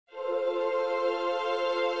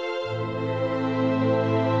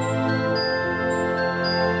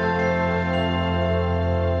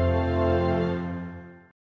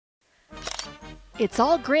It's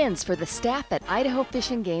all grins for the staff at Idaho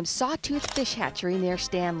Fish and Game's Sawtooth Fish Hatchery near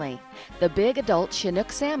Stanley. The big adult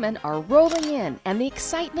Chinook salmon are rolling in, and the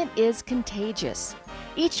excitement is contagious.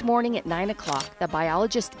 Each morning at 9 o'clock, the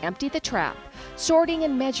biologists empty the trap, sorting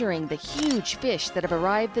and measuring the huge fish that have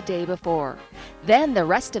arrived the day before. Then the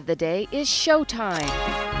rest of the day is showtime.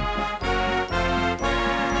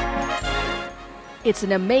 It's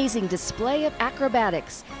an amazing display of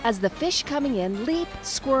acrobatics as the fish coming in leap,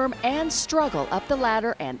 squirm, and struggle up the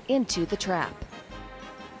ladder and into the trap.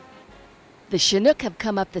 The Chinook have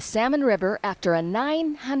come up the Salmon River after a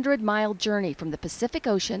 900-mile journey from the Pacific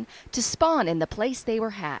Ocean to spawn in the place they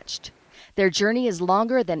were hatched. Their journey is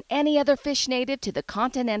longer than any other fish native to the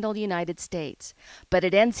continental United States, but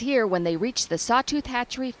it ends here when they reach the Sawtooth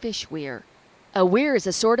Hatchery fish weir. A weir is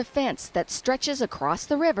a sort of fence that stretches across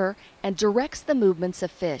the river and directs the movements of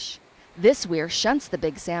fish. This weir shunts the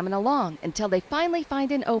big salmon along until they finally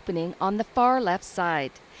find an opening on the far left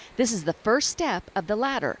side. This is the first step of the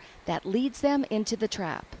ladder that leads them into the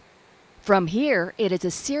trap. From here, it is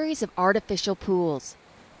a series of artificial pools.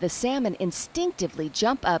 The salmon instinctively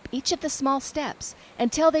jump up each of the small steps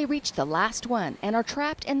until they reach the last one and are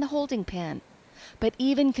trapped in the holding pen. But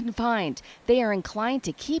even confined, they are inclined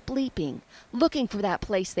to keep leaping, looking for that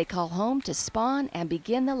place they call home to spawn and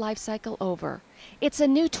begin the life cycle over. It's a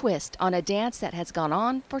new twist on a dance that has gone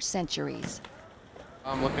on for centuries.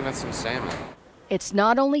 I'm looking at some salmon. It's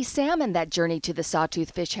not only salmon that journey to the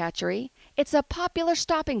Sawtooth Fish Hatchery. It's a popular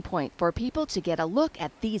stopping point for people to get a look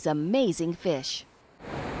at these amazing fish.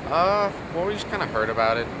 Well, we just kind of heard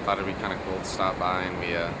about it. Thought it'd be kind of cool to stop by, and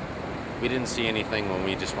we didn't see anything when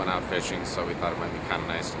we just went out fishing, so we thought it might be kind of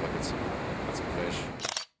nice to look at some fish.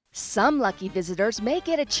 Some lucky visitors may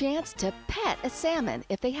get a chance to pet a salmon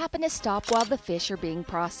if they happen to stop while the fish are being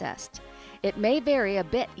processed. It may vary a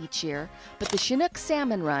bit each year, but the Chinook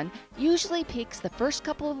Salmon Run usually peaks the first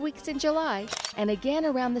couple of weeks in July and again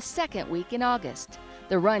around the second week in August.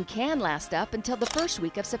 The run can last up until the first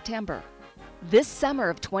week of September. This summer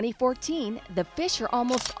of 2014, the fish are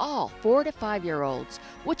almost all 4 to 5-year-olds,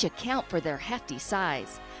 which account for their hefty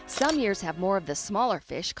size. Some years have more of the smaller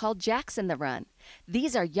fish called jacks in the run.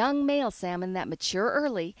 These are young male salmon that mature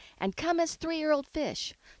early and come as 3-year-old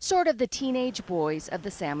fish, sort of the teenage boys of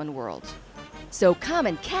the salmon world. So come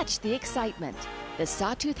and catch the excitement. The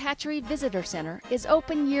Sawtooth Hatchery Visitor Center is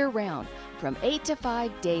open year-round from 8 to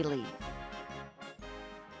 5 daily.